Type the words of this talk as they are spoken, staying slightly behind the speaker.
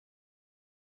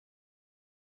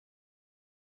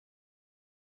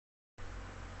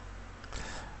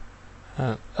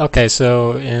Okay,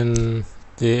 so in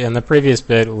the previous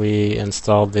bit we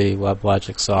installed the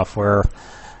WebLogic software,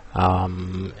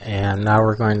 and now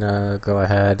we're going to go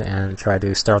ahead and try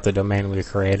to start the domain we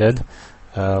created.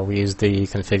 We used the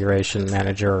configuration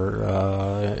manager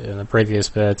in the previous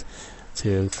bit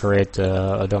to create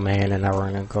a domain, and now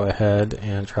we're going to go ahead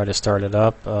and try to start it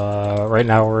up. Right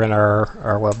now we're in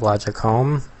our WebLogic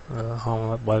home of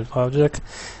WebLogic.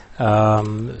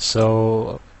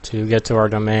 So to get to our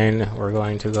domain, we're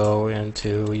going to go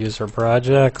into user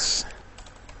projects,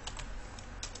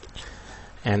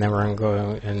 and then we're going to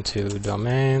go into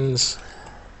domains,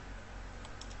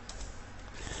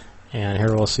 and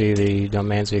here we'll see the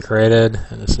domains we created.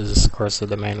 And this is of course the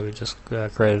domain we just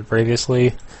created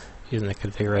previously using the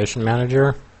configuration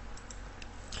manager.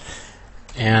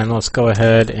 And let's go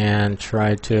ahead and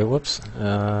try to let's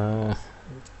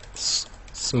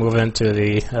move into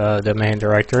the domain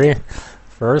directory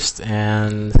first,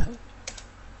 and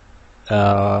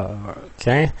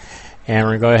okay, and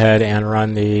we're going to go ahead and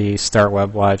run the start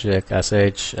WebLogic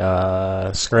sh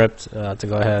script to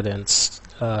go ahead and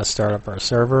start up our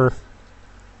server.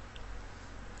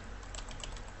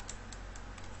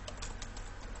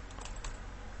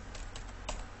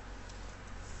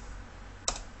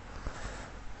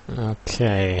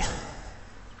 Okay.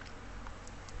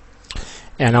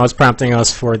 And now it's prompting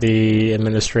us for the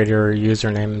administrator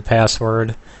username and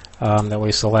password that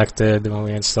we selected when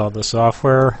we installed the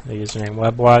software, the username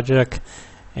WebLogic,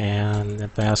 and the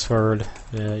password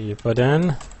that you put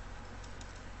in.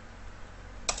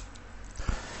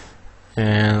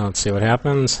 And let's see what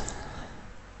happens.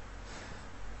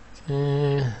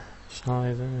 Okay.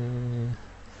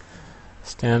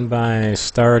 Standby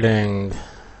starting.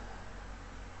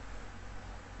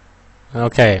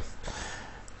 Okay.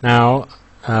 Now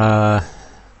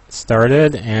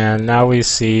started, and now we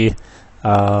see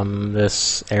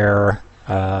this error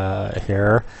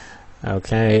here.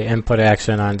 Okay, input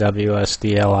action on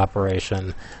WSDL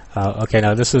operation. Okay,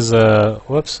 now this is a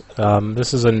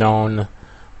this is a known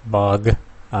bug.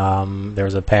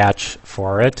 There's a patch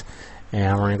for it,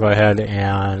 and we're going to go ahead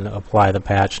and apply the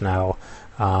patch now.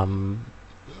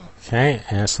 Okay,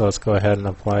 and so let's go ahead and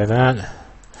apply that.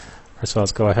 So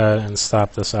let's go ahead and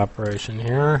stop this operation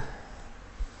here.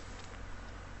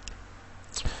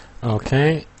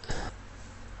 Okay.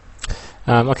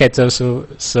 Okay.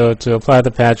 So to apply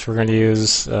the patch, we're going to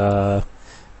use we're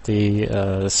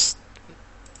going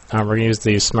to use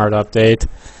the smart update.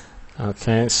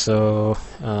 Okay. So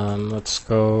let's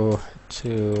go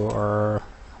to our.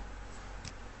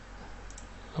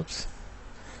 Oops.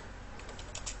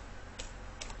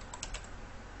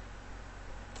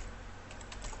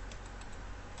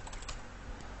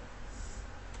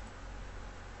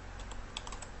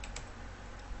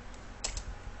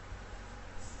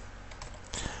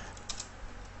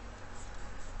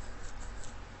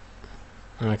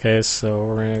 Okay, so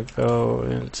we're going to go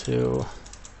into,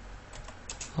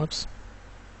 whoops.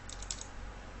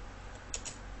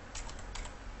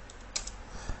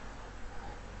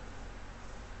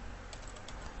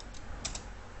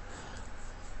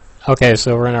 Okay,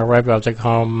 so we're in our WebLogic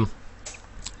home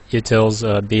utils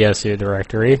BSU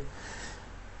directory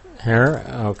here.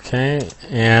 Okay,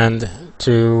 and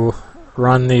to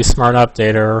run the smart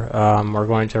updater, we're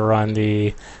going to run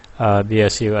the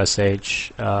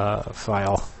BSU-sh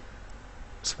file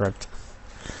script.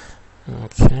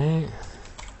 Okay.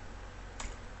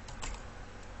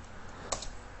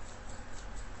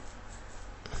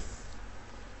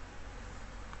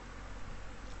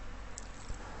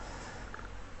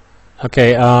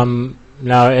 Okay.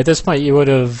 Now at this point, you would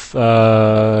have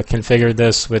configured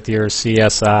this with your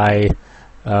CSI.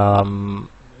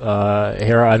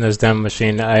 Here on this demo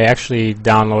machine, I actually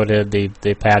downloaded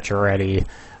the patch already.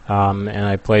 And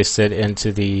I placed it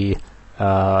into the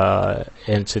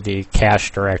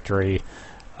cache directory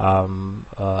under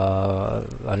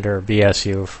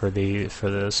BSU for the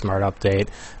smart update.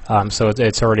 So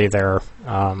it's already there.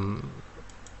 So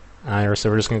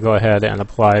we're just going to go ahead and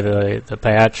apply the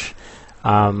patch.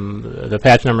 The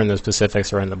patch number and the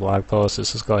specifics are in the blog post.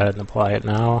 Let's just go ahead and apply it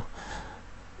now.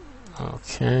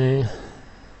 Okay.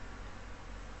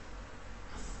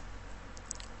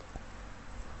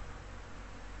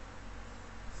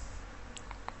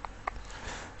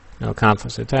 No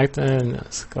conflicts detected.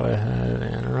 Let's go ahead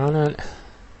and run it.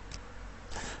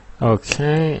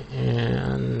 Okay,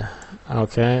 and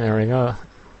okay, there we go.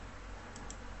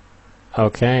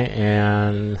 Okay,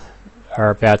 and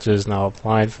our patch is now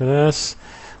applied for this.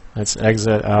 Let's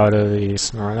exit out of the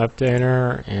smart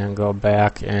updater and go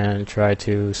back and try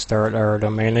to start our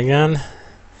domain again.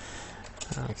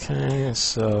 Okay,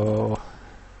 so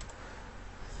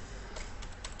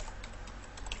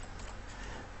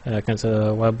back into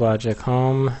WebLogic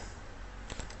Home,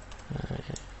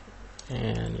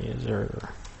 and user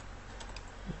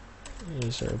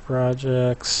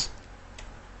projects,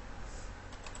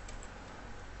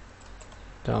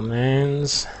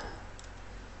 domains,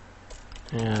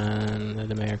 and the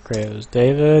domain creator is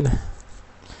David.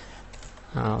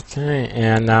 Okay,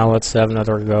 and now let's have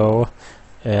another go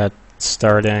at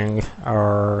starting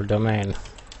our domain.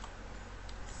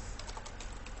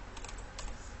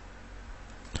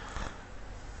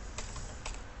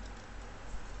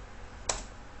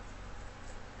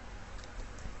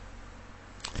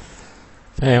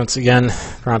 Okay, once again,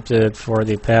 prompted for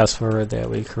the password that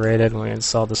we created when we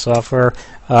installed the software.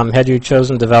 Had you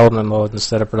chosen development mode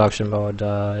instead of production mode,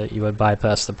 you would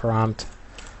bypass the prompt.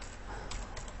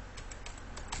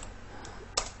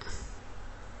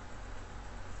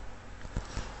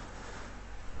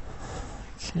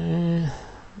 Okay,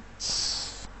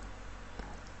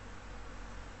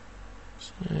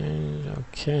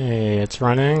 okay, it's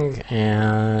running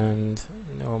and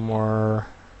no more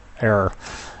error.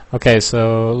 Okay,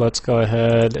 so let's go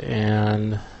ahead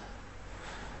and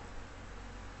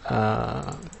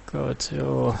go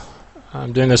to,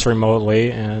 I'm doing this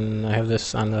remotely, and I have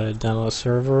this on the demo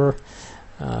server.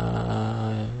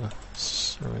 The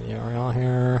URL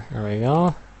here, there we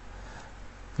go.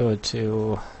 Go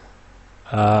to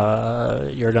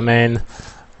your domain,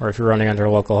 or if you're running under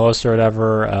a local host or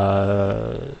whatever,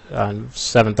 on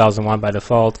 7001 by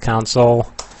default, console,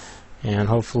 and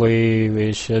hopefully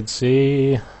we should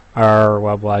see our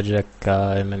WebLogic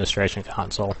administration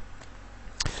console.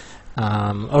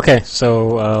 Okay,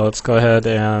 so let's go ahead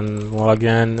and log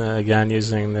in again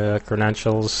using the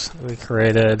credentials we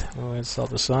created when we installed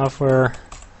the software,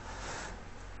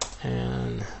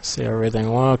 and see how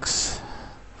everything looks.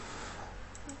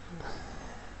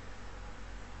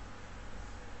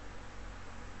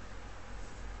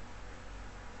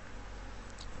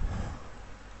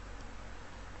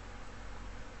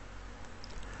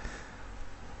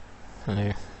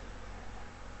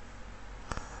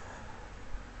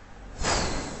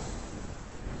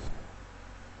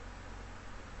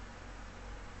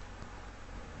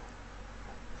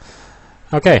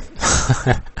 Okay.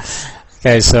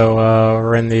 Okay, so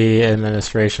we're in the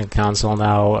administration console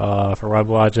now for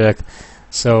WebLogic.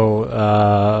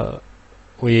 So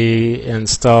we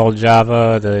installed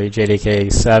Java, the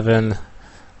JDK 7.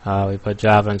 We put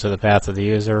Java into the path of the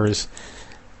users.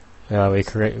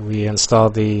 We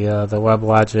installed the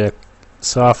WebLogic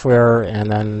software, and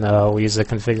then we use the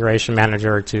configuration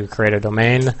manager to create a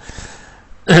domain.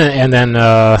 And then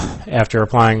after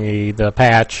applying the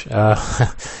patch,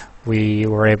 we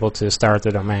were able to start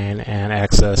the domain and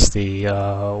access the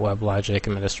WebLogic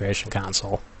administration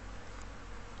console.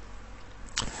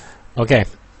 Okay.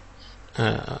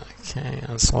 Okay,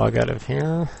 let's log out of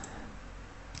here.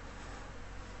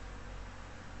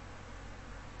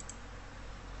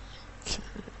 Okay.